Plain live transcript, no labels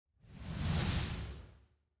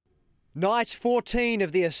Night 14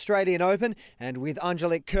 of the Australian Open, and with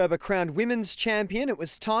Angelique Kerber crowned women's champion, it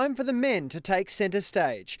was time for the men to take centre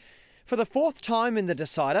stage. For the fourth time in the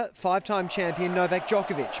decider, five-time champion Novak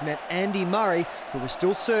Djokovic met Andy Murray, who was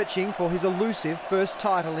still searching for his elusive first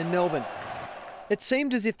title in Melbourne. It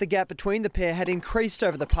seemed as if the gap between the pair had increased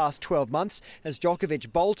over the past 12 months as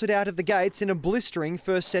Djokovic bolted out of the gates in a blistering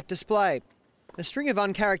first set display. A string of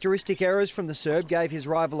uncharacteristic errors from the Serb gave his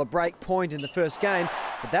rival a break point in the first game,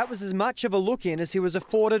 but that was as much of a look-in as he was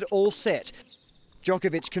afforded all set.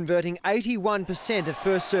 Djokovic converting 81% of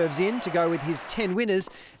first serves in to go with his 10 winners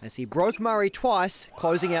as he broke Murray twice,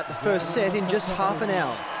 closing out the first set in just half an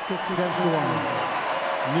hour.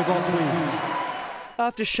 6-1. New balls, please.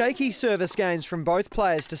 After shaky service games from both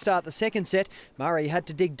players to start the second set, Murray had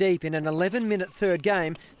to dig deep in an 11-minute third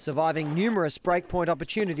game, surviving numerous breakpoint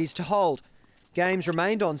opportunities to hold. Games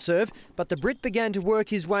remained on serve, but the Brit began to work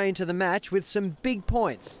his way into the match with some big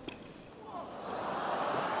points.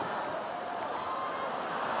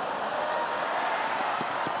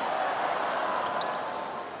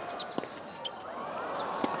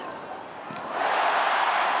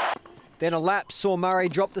 Then a lapse saw Murray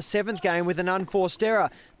drop the seventh game with an unforced error,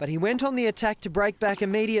 but he went on the attack to break back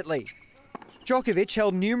immediately. Djokovic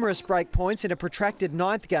held numerous break points in a protracted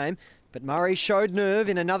ninth game, but Murray showed nerve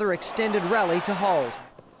in another extended rally to hold.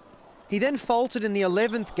 He then faltered in the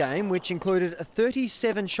 11th game, which included a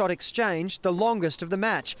 37-shot exchange, the longest of the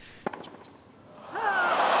match.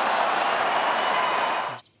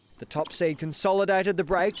 The top seed consolidated the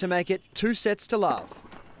break to make it 2-0.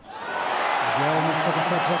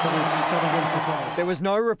 There was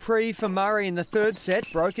no reprieve for Murray in the third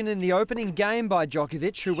set, broken in the opening game by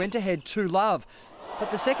Djokovic, who went ahead 2-0.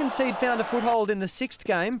 But the second seed found a foothold in the sixth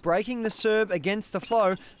game, breaking the Serb against the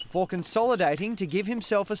flow before consolidating to give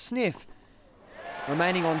himself a sniff.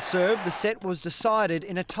 Remaining on serve, the set was decided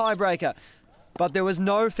in a tiebreaker. But there was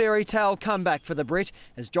no fairy tale comeback for the Brit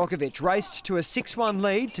as Djokovic raced to a 6-1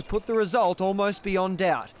 lead to put the result almost beyond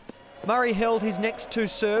doubt. Murray held his next two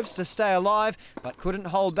serves to stay alive, but couldn't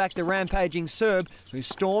hold back the rampaging Serb, who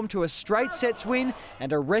stormed to a straight sets win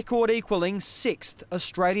and a record-equalling 6th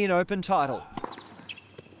Australian Open title.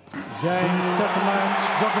 Game, set, match,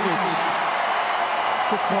 Djokovic.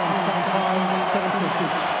 6-1,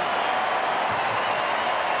 7-5, 7-6.